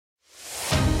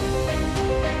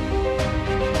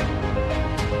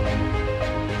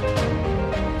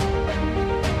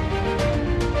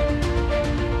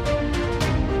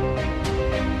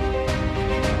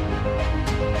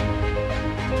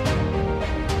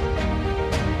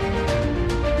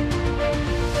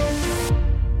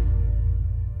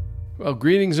Well,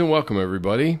 greetings and welcome,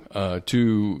 everybody,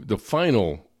 to the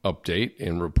final update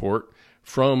and report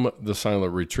from the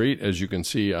Silent Retreat. As you can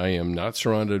see, I am not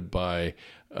surrounded by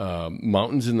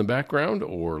mountains in the background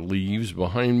or leaves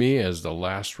behind me, as the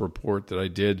last report that I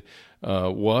did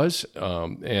was.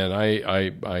 And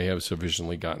I have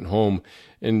sufficiently gotten home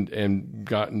and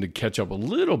gotten to catch up a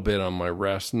little bit on my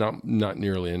rest. Not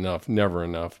nearly enough, never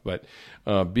enough, but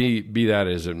be that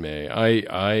as it may.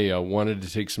 I wanted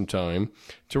to take some time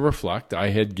to reflect. I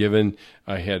had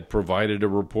provided a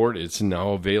report. It's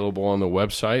now available on the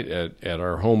website at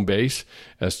our home base,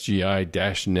 sgi-net.org.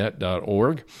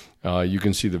 You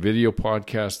can see the video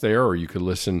podcast there, or you could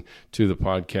listen to the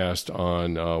podcast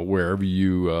on wherever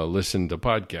you listen to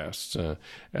podcasts,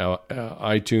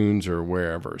 iTunes or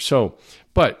wherever. So,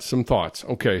 but some thoughts.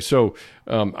 Okay, so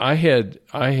I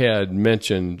had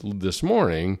mentioned this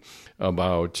morning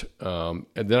about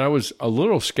that I was a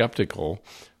little skeptical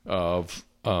of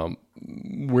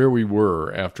where we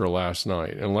were after last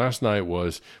night. And last night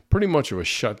was pretty much of a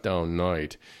shutdown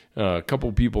night. A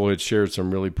couple people had shared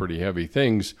some really pretty heavy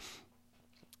things,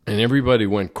 and everybody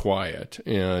went quiet.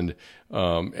 And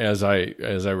as I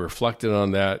reflected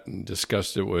on that and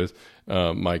discussed it with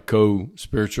my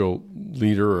co-spiritual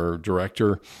leader or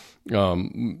director,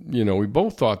 we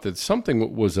both thought that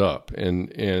something was up,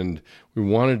 and we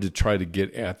wanted to try to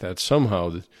get at that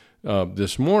somehow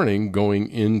this morning going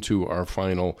into our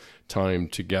final time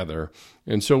together.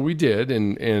 And so we did,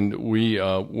 and we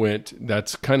went.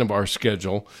 That's kind of our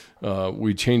schedule.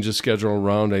 We changed the schedule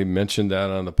around. I mentioned that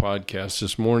on the podcast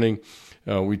this morning.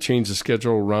 We changed the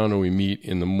schedule around, and we meet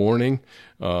in the morning,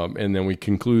 and then we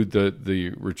conclude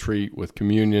the retreat with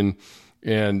communion.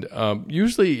 And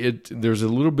usually there's a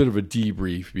little bit of a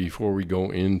debrief before we go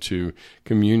into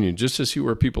communion, just to see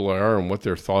where people are and what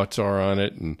their thoughts are on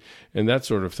it, and that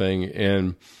sort of thing.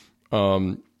 And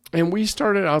we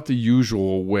started out the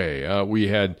usual way. We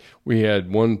had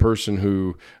one person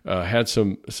who had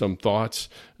some thoughts,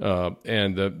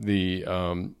 and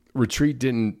the retreat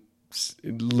didn't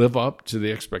live up to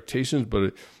the expectations,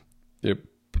 but it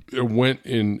went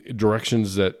in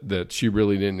directions that she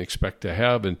really didn't expect to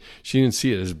have, and she didn't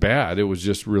see it as bad. It was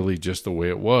just really just the way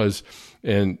it was,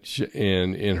 and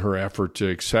in her effort to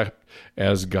accept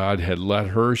as God had led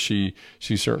her, she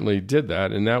certainly did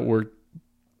that, and that worked.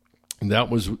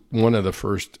 That was one of the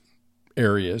first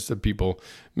areas that people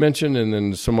mentioned, and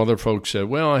then some other folks said,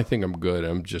 well, I think I'm good.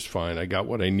 I'm just fine. I got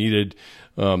what I needed,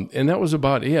 and that was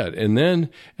about it. And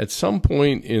then at some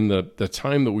point in the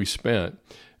time that we spent,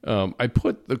 I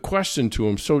put the question to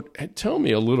him, so tell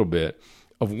me a little bit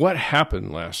of what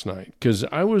happened last night, because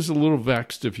I was a little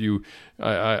vexed.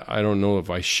 I don't know if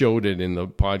I showed it in the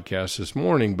podcast this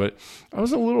morning, but I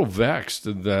was a little vexed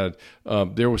that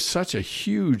there was such a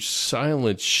huge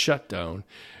silent shutdown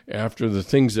after the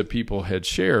things that people had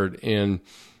shared, and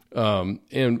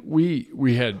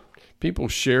we had people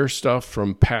share stuff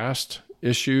from past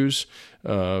issues,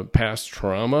 past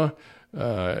trauma,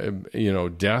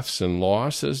 deaths and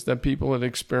losses that people had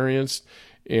experienced.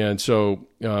 And so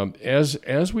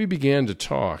as we began to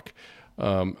talk,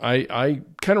 I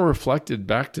kind of reflected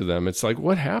back to them. It's like,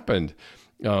 what happened?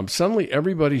 Suddenly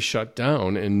everybody shut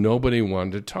down and nobody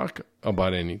wanted to talk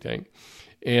about anything.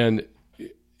 And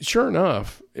sure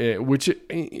enough,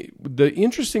 the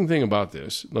interesting thing about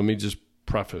this, let me just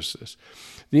preface this.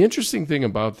 The interesting thing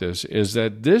about this is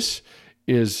that this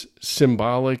is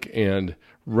symbolic and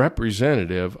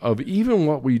representative of even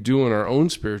what we do in our own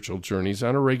spiritual journeys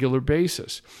on a regular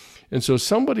basis. And so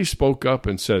somebody spoke up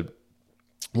and said,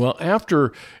 well,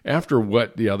 after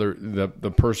what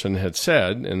the person had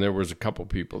said, and there was a couple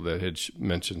people that had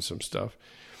mentioned some stuff,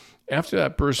 after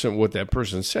what that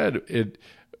person said,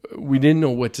 we didn't know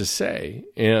what to say.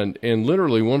 And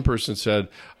literally one person said,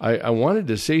 I wanted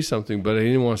to say something, but I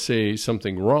didn't want to say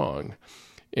something wrong.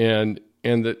 And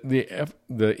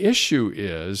the issue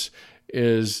is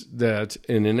that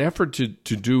in an effort to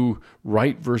do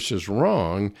right versus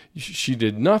wrong, she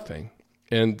did nothing.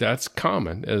 And that's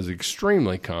common, that is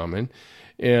extremely common.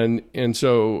 And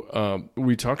so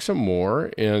we talked some more,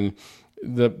 and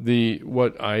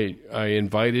what I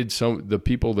invited the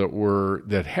people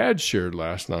that had shared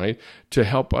last night to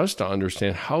help us to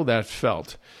understand how that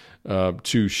felt,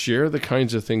 to share the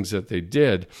kinds of things that they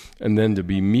did, and then to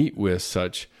be met with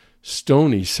such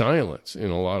stony silence in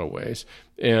a lot of ways.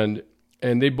 And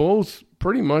they both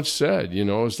pretty much said,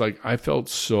 it's like, I felt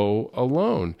so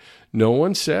alone. No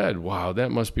one said, wow,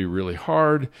 that must be really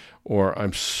hard, or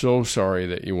I'm so sorry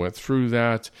that you went through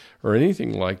that, or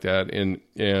anything like that.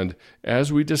 And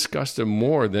as we discussed it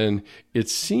more, then it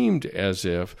seemed as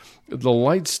if the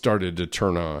lights started to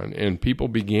turn on and people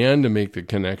began to make the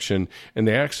connection, and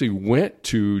they actually went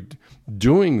to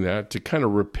doing that to kind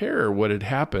of repair what had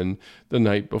happened the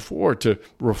night before, to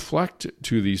reflect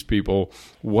to these people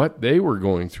what they were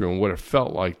going through and what it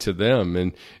felt like to them.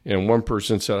 And one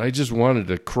person said, I just wanted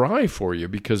to cry for you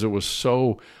because it was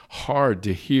so hard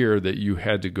to hear that you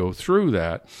had to go through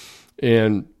that.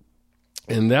 And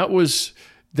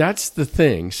that's the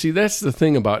thing. See, that's the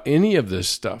thing about any of this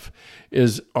stuff,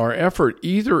 is our effort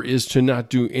either is to not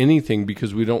do anything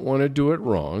because we don't want to do it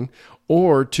wrong,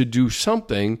 or to do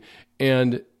something,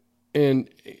 and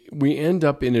we end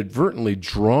up inadvertently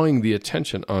drawing the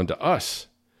attention onto us.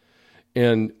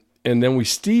 And then we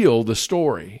steal the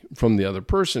story from the other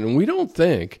person. And we don't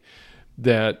think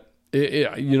that,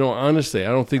 honestly, I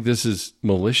don't think this is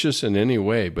malicious in any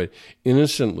way, but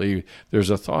innocently, there's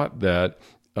a thought that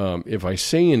if I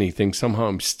say anything, somehow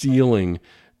I'm stealing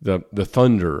the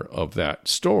thunder of that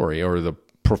story or the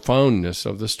profoundness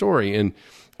of the story. And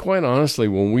quite honestly,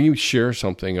 when we share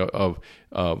something of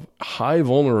high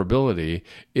vulnerability,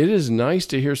 it is nice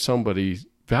to hear somebody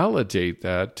validate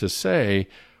that, to say,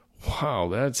 wow,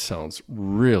 that sounds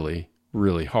really,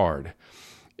 really hard.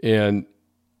 And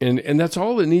that's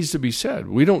all that needs to be said.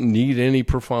 We don't need any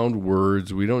profound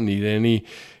words. We don't need any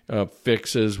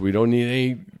fixes. We don't need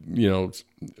any,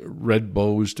 red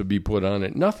bows to be put on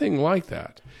it. Nothing like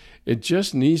that. It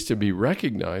just needs to be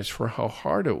recognized for how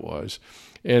hard it was.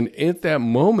 And at that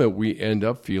moment, we end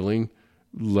up feeling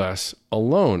less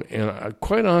alone. And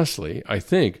quite honestly, I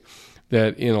think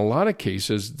that in a lot of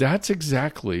cases, that's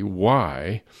exactly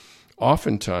why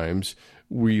oftentimes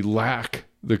we lack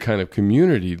the kind of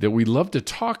community that we love to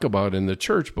talk about in the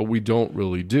church, but we don't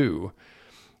really do.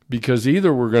 Because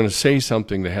either we're going to say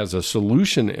something that has a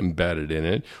solution embedded in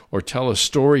it, or tell a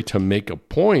story to make a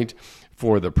point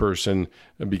for the person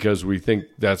because we think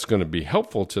that's going to be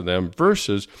helpful to them,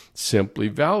 versus simply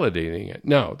validating it.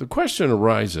 Now, the question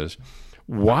arises,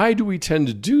 why do we tend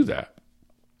to do that?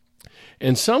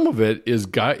 And some of it is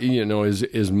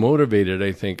motivated,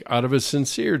 I think, out of a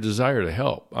sincere desire to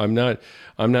help. I'm not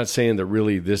saying that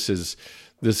really this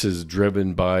is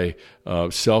driven by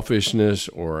selfishness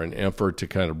or an effort to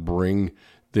kind of bring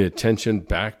the attention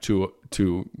back to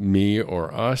me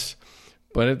or us.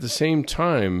 But at the same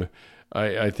time,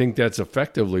 I think that's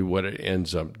effectively what it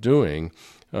ends up doing.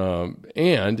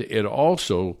 And it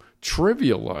also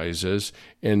trivializes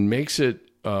and makes it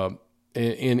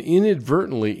and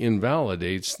inadvertently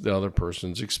invalidates the other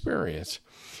person's experience.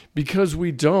 Because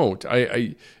we don't.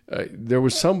 There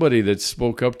was somebody that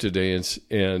spoke up today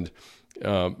and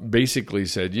basically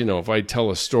said, if I tell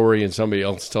a story and somebody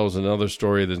else tells another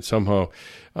story, then somehow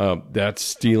that's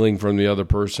stealing from the other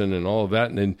person and all of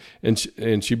that.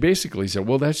 And she basically said,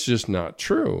 well, that's just not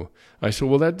true. I said,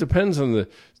 well, that depends on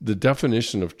the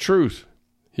definition of truth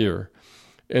here.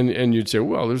 And you'd say,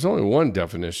 well, there's only one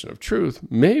definition of truth.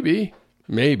 Maybe.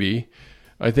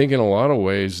 I think in a lot of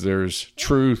ways there's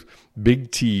truth,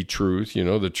 big T truth,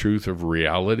 the truth of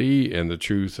reality and the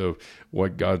truth of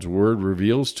what God's word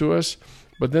reveals to us.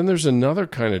 But then there's another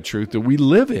kind of truth that we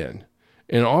live in.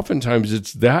 And oftentimes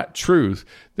it's that truth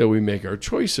that we make our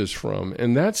choices from.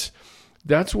 And that's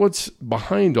what's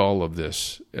behind all of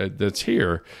this that's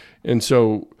here. And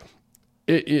so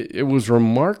it was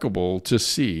remarkable to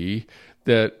see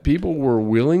that people were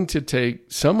willing to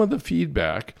take some of the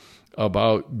feedback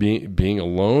about being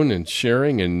alone and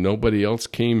sharing, and nobody else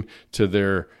came to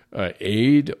their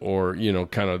aid, or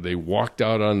kind of they walked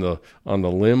out on the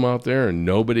limb out there and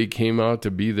nobody came out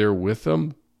to be there with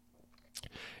them.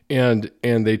 And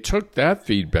they took that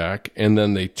feedback and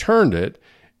then they turned it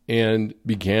and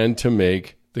began to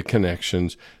make the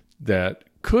connections that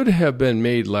could have been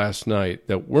made last night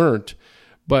that weren't,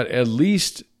 but at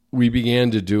least we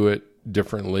began to do it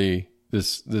differently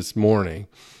this morning.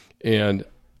 And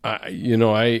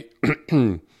I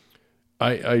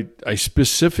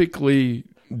specifically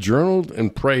journaled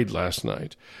and prayed last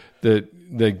night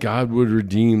that God would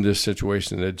redeem this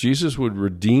situation, that Jesus would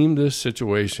redeem this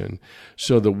situation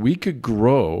so that we could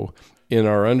grow in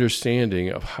our understanding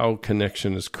of how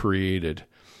connection is created.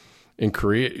 And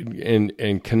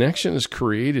connection is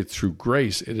created through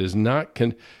grace. It is not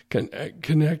connect.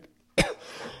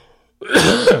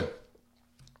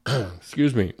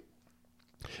 Excuse me.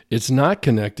 It's not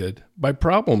connected by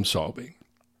problem solving.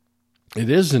 It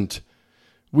isn't.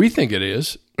 We think it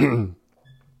is. And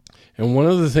one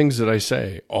of the things that I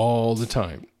say all the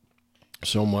time,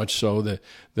 so much so that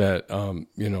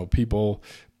people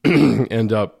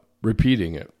end up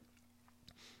repeating it.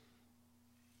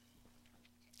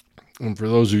 And for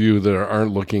those of you that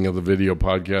aren't looking at the video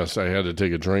podcast, I had to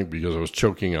take a drink because I was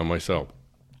choking on myself.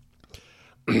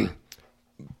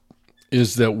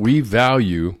 Is that we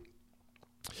value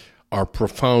our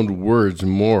profound words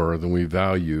more than we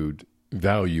value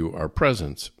our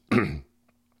presence.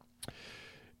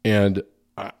 And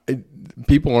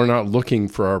people are not looking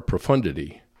for our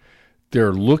profundity.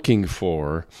 They're looking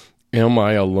for, am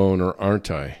I alone or aren't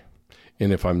I?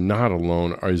 And if I'm not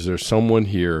alone, is there someone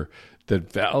here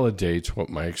that validates what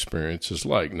my experience is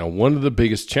like? Now, one of the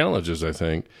biggest challenges, I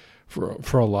think,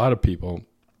 for a lot of people,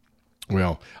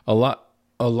 well, a lot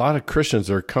of Christians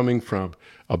are coming from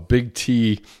a big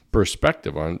T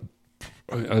perspective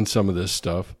on some of this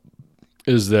stuff,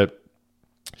 is that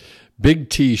big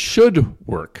T should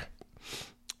work.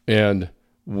 And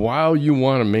while you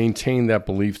want to maintain that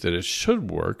belief that it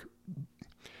should work,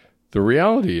 the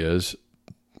reality is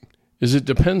it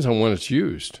depends on when it's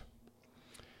used.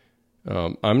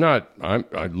 I'm not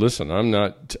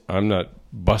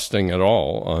busting at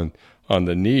all on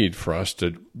the need for us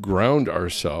to ground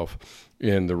ourselves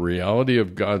in the reality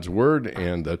of God's word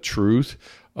and the truth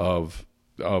of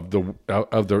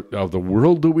the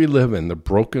world that we live in, the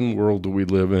broken world that we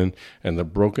live in, and the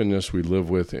brokenness we live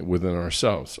within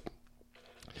ourselves.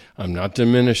 I'm not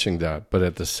diminishing that, but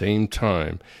at the same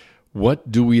time,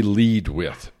 what do we lead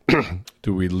with?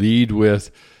 Do we lead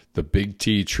with the big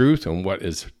T truth and what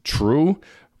is true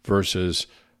versus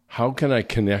how can I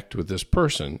connect with this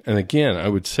person? And again, I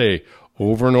would say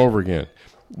over and over again,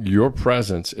 your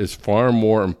presence is far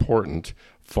more important,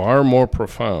 far more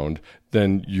profound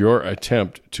than your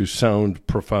attempt to sound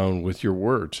profound with your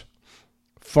words.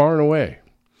 Far and away.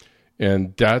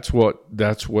 And that's what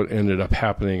ended up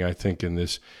happening, I think, in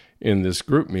this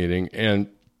group meeting. And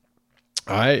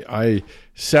I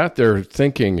sat there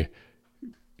thinking,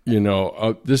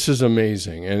 this is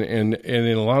amazing. And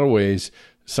in a lot of ways,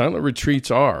 silent retreats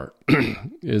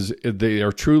they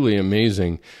are truly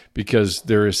amazing because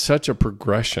there is such a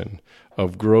progression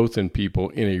of growth in people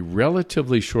in a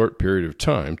relatively short period of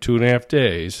time, 2.5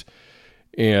 days.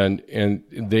 And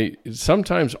they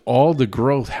sometimes all the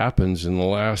growth happens in the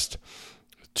last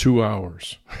 2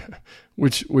 hours,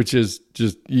 which is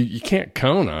just, you can't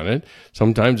count on it.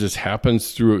 Sometimes it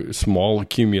happens through small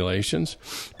accumulations,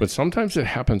 but sometimes it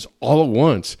happens all at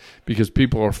once because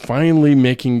people are finally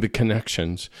making the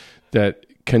connections. That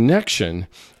connection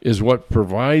is what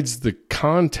provides the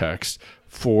context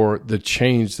for the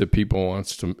change that people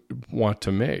want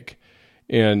to make.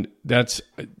 And that's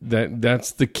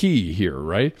the key here,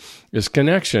 right? This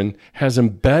connection has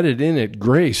embedded in it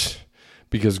grace,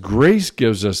 because grace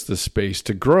gives us the space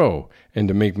to grow and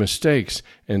to make mistakes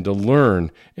and to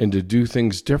learn and to do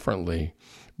things differently.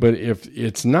 But if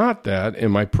it's not that,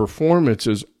 and my performance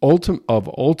is of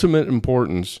ultimate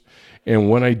importance, and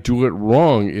when I do it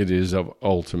wrong, it is of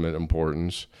ultimate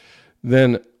importance,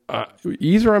 then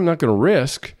either I'm not going to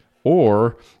risk,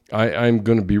 or I'm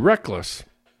going to be reckless.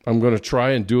 I'm going to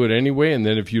try and do it anyway, and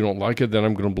then if you don't like it, then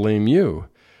I'm going to blame you.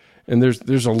 And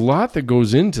there's a lot that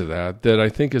goes into that I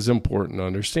think is important to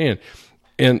understand.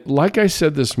 And like I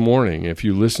said this morning, if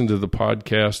you listen to the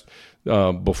podcast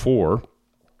before,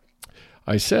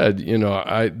 I said,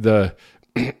 the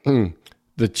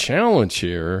challenge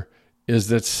here is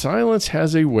that silence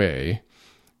has a way,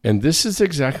 and this is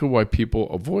exactly why people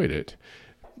avoid it.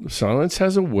 Silence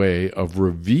has a way of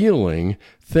revealing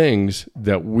things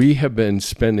that we have been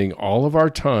spending all of our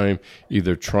time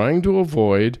either trying to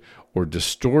avoid or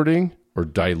distorting or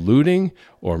diluting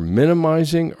or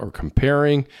minimizing or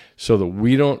comparing so that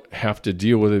we don't have to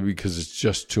deal with it because it's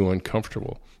just too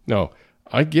uncomfortable. Now,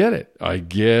 I get it. I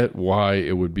get why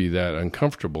it would be that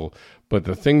uncomfortable. But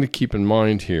the thing to keep in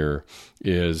mind here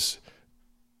is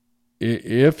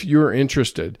if you're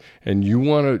interested and you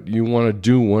want to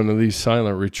do one of these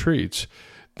silent retreats,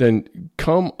 then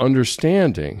come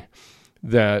understanding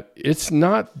that it's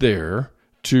not there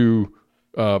to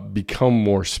become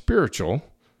more spiritual.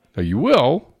 Now you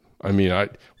will,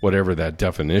 whatever that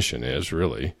definition is,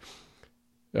 really,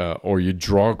 or you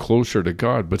draw closer to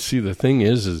God. But see, the thing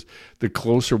is the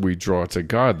closer we draw to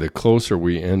God, the closer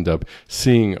we end up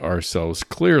seeing ourselves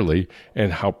clearly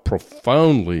and how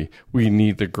profoundly we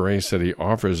need the grace that He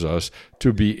offers us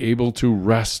to be able to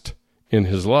rest in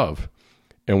His love.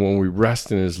 And when we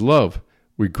rest in His love,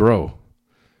 we grow.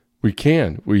 We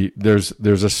can. There's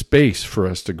a space for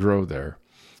us to grow there.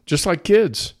 Just like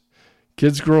kids.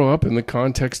 Kids grow up in the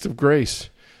context of grace.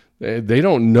 They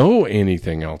don't know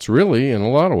anything else, really, in a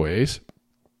lot of ways.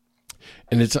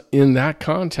 And it's in that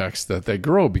context that they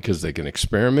grow, because they can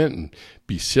experiment and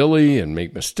be silly and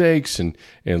make mistakes and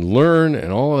learn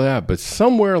and all of that. But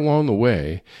somewhere along the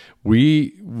way,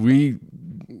 we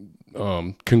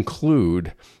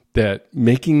conclude that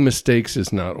making mistakes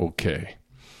is not okay.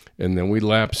 And then we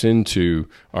lapse into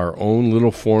our own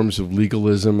little forms of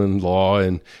legalism and law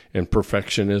and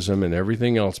perfectionism and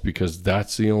everything else, because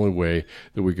that's the only way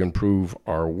that we can prove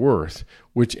our worth,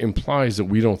 which implies that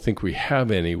we don't think we have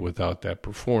any without that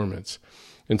performance.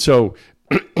 And so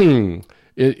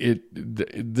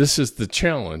this is the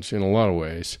challenge in a lot of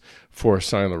ways for a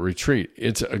silent retreat.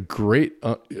 It's a great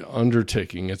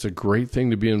undertaking. It's a great thing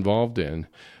to be involved in.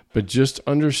 But just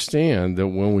understand that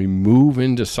when we move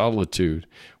into solitude,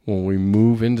 when we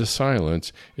move into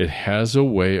silence, it has a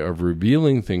way of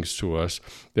revealing things to us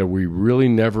that we really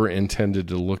never intended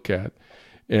to look at.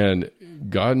 And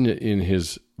God, in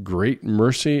his great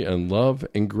mercy and love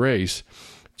and grace,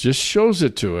 just shows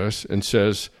it to us and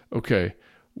says, okay,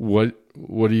 what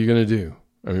are you going to do?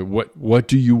 I mean, what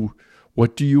do you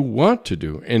want to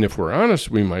do? And if we're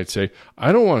honest, we might say,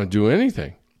 I don't want to do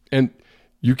anything. And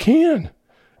you can.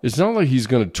 It's not like he's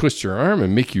going to twist your arm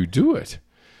and make you do it.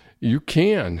 You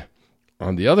can.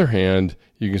 On the other hand,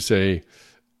 you can say,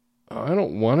 I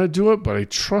don't want to do it, but I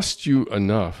trust you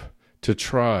enough to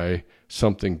try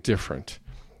something different.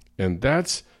 And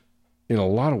that's, in a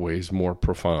lot of ways, more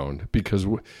profound, because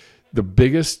the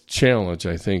biggest challenge,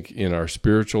 I think, in our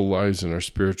spiritual lives and our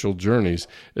spiritual journeys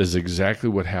is exactly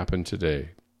what happened today,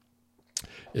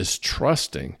 is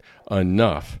trusting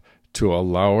enough to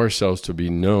allow ourselves to be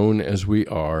known as we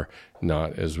are,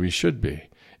 not as we should be.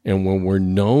 And when we're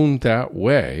known that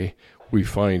way, we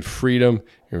find freedom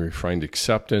and we find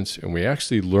acceptance, and we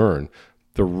actually learn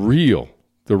the real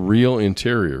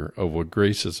interior of what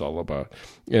grace is all about.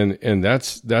 And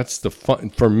that's the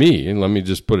fun for me. And let me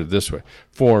just put it this way.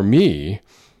 For me,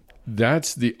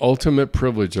 that's the ultimate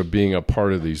privilege of being a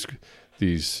part of these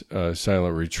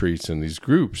silent retreats and these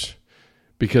groups.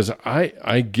 Because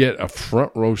I get a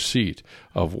front row seat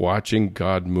of watching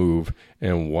God move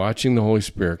and watching the Holy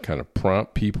Spirit kind of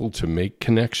prompt people to make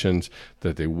connections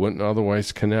that they wouldn't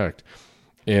otherwise connect,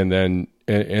 and then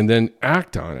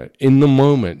act on it in the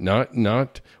moment,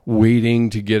 not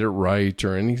waiting to get it right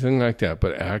or anything like that,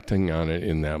 but acting on it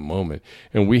in that moment.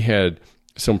 And we had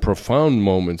some profound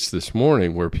moments this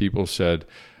morning where people said,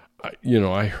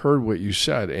 I heard what you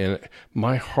said and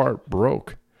my heart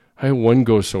broke. I had one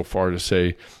go so far to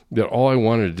say that all I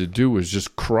wanted to do was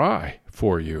just cry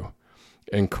for you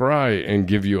and cry and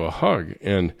give you a hug.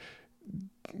 And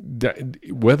that,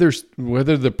 whether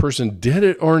the person did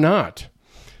it or not,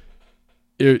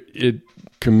 it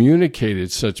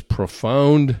communicated such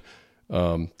profound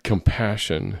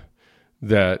compassion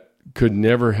that could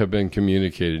never have been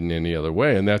communicated in any other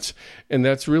way. And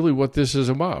that's really what this is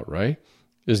about, right?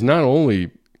 Is not only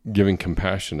giving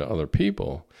compassion to other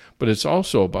people, but it's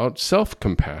also about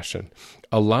self-compassion,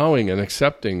 allowing and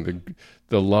accepting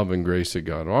the love and grace that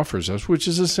God offers us, which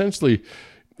is essentially,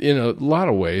 in a lot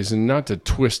of ways, and not to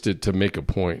twist it to make a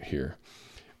point here,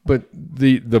 but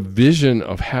the vision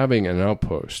of having an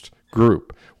outpost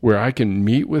group where I can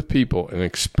meet with people and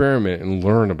experiment and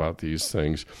learn about these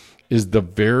things is the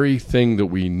very thing that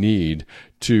we need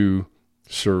to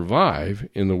survive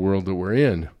in the world that we're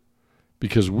in.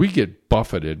 Because we get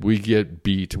buffeted, we get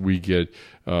beat, we get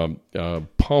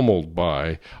pummeled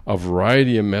by a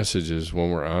variety of messages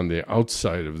when we're on the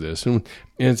outside of this. And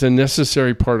it's a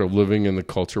necessary part of living in the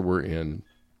culture we're in.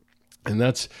 And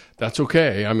that's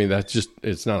okay. I mean,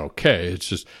 it's not okay. It's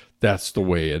just, that's the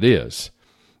way it is.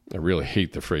 I really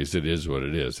hate the phrase, it is what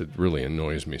it is. It really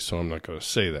annoys me, so I'm not going to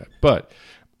say that. But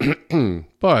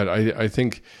I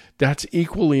think that's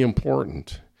equally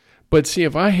important. But see,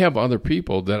 if I have other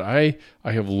people that I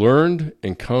have learned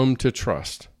and come to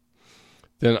trust,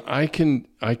 then I can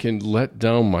let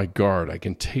down my guard. I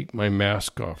can take my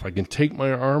mask off. I can take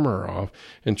my armor off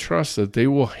and trust that they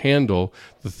will handle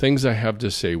the things I have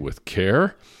to say with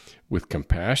care, with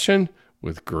compassion,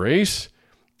 with grace.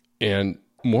 And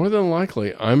more than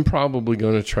likely, I'm probably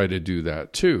going to try to do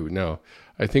that too. Now,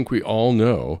 I think we all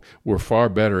know we're far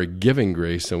better at giving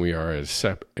grace than we are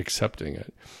at accepting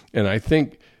it. And I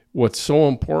think what's so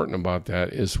important about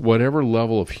that is whatever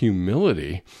level of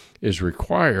humility is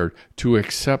required to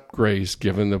accept grace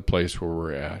given the place where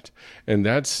we're at. And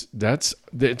that's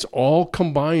all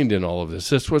combined in all of this.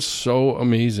 That's what's so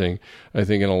amazing, I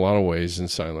think, in a lot of ways in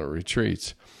silent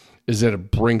retreats, is that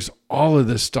it brings all of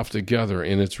this stuff together,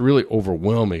 and it's really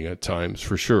overwhelming at times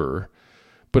for sure.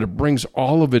 But it brings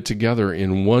all of it together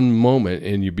in one moment,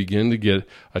 and you begin to get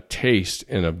a taste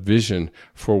and a vision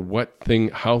for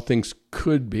how things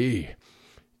could be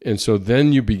And so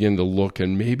then you begin to look,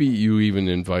 and maybe you even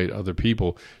invite other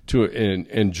people to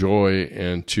enjoy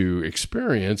and to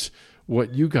experience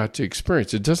what you got to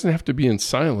experience. It doesn't have to be in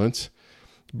silence,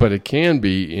 but it can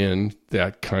be in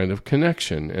that kind of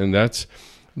connection. And that's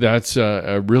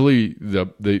really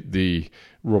the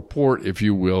report, if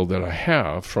you will, that I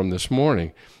have from this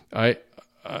morning.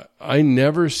 I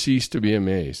never cease to be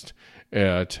amazed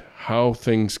at how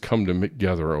things come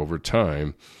together over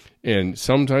time. And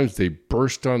sometimes they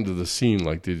burst onto the scene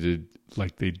like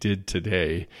they did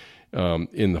today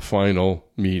in the final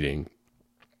meeting.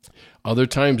 Other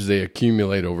times they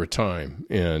accumulate over time,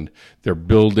 and they're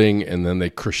building, and then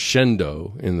they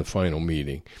crescendo in the final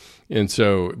meeting. And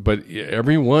so, but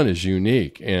every one is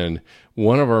unique. And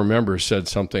one of our members said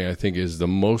something I think is the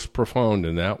most profound,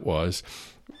 and that was,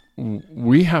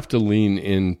 we have to lean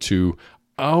into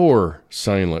our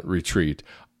silent retreat,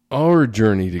 our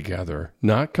journey together,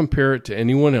 not compare it to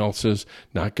anyone else's,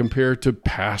 not compare it to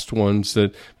past ones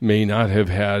that may not have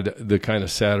had the kind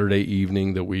of Saturday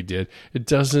evening that we did. It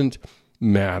doesn't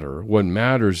matter. What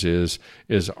matters is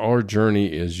our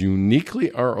journey is uniquely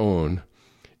our own,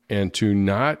 and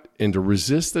to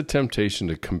resist the temptation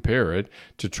to compare it,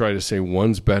 to try to say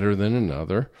one's better than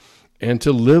another, and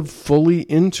to live fully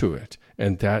into it.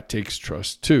 And that takes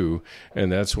trust too. And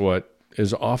that's what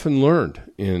is often learned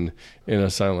in a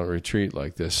silent retreat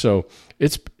like this. So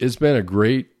it's been a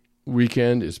great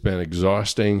weekend. It's been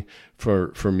exhausting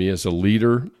for me as a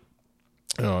leader.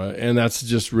 And that's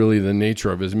just really the nature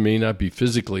of it. It may not be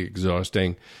physically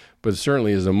exhausting, but it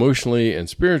certainly is emotionally and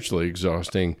spiritually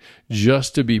exhausting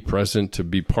just to be present, to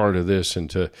be part of this, and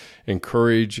to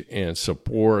encourage and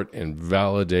support and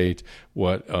validate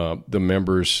what the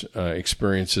members'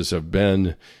 experiences have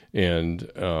been. And,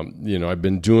 I've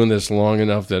been doing this long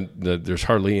enough that there's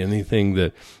hardly anything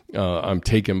that I'm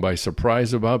taken by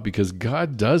surprise about, because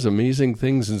God does amazing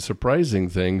things and surprising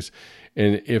things.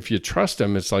 And if you trust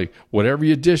him, it's like, whatever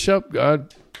you dish up,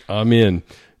 God, I'm in.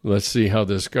 Let's see how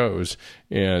this goes,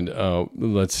 and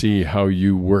let's see how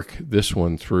you work this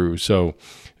one through. So,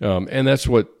 and that's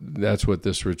what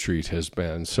this retreat has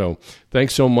been. So,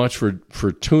 thanks so much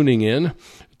for tuning in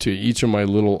to each of my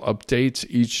little updates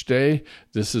each day.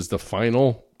 This is the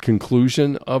final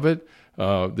conclusion of it.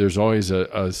 There's always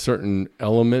a certain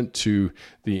element to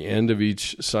the end of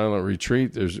each silent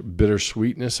retreat. There's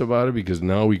bittersweetness about it, because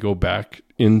now we go back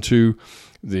into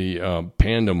the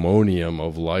pandemonium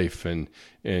of life and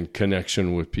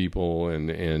connection with people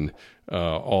and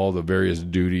all the various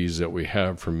duties that we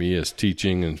have, for me as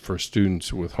teaching and for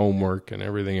students with homework and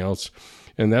everything else.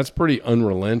 And that's pretty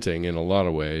unrelenting in a lot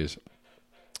of ways.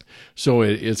 So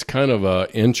it's kind of an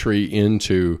entry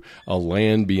into a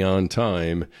land beyond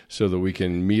time, so that we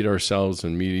can meet ourselves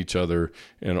and meet each other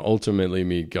and ultimately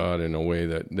meet God in a way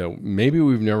that maybe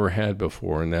we've never had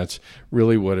before. And that's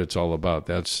really what it's all about.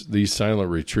 These silent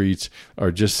retreats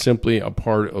are just simply a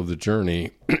part of the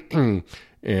journey.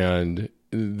 And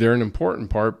they're an important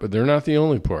part, but they're not the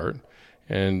only part.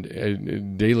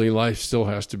 And daily life still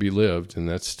has to be lived, and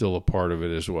that's still a part of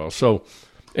it as well. So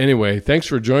anyway, thanks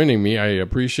for joining me. I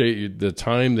appreciate the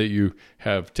time that you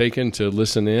have taken to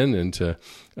listen in and to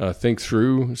think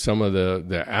through some of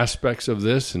the aspects of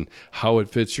this and how it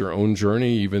fits your own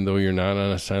journey, even though you're not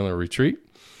on a silent retreat.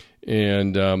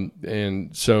 And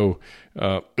so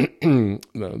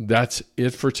that's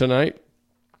it for tonight.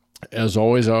 As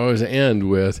always, I always end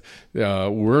with,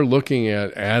 we're looking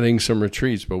at adding some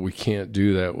retreats, but we can't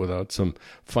do that without some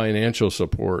financial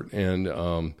support.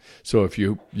 And so if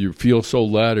you feel so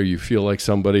led, or you feel like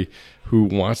somebody who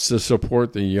wants to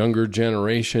support the younger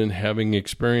generation having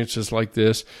experiences like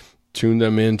this, tune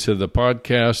them into the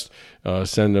podcast,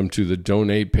 send them to the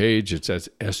donate page. It's at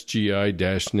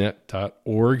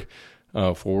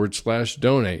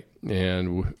sgi-net.org/donate.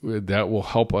 And that will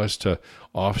help us to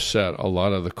offset a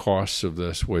lot of the costs of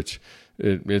this, which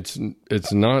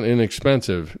it's not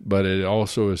inexpensive, but it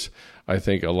also is, I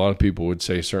think a lot of people would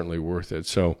say, certainly worth it.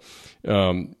 So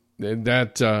like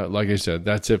I said,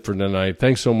 that's it for tonight.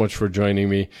 Thanks so much for joining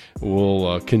me.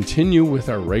 We'll continue with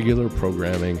our regular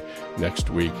programming next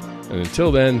week. And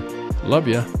until then, love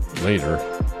you. Later.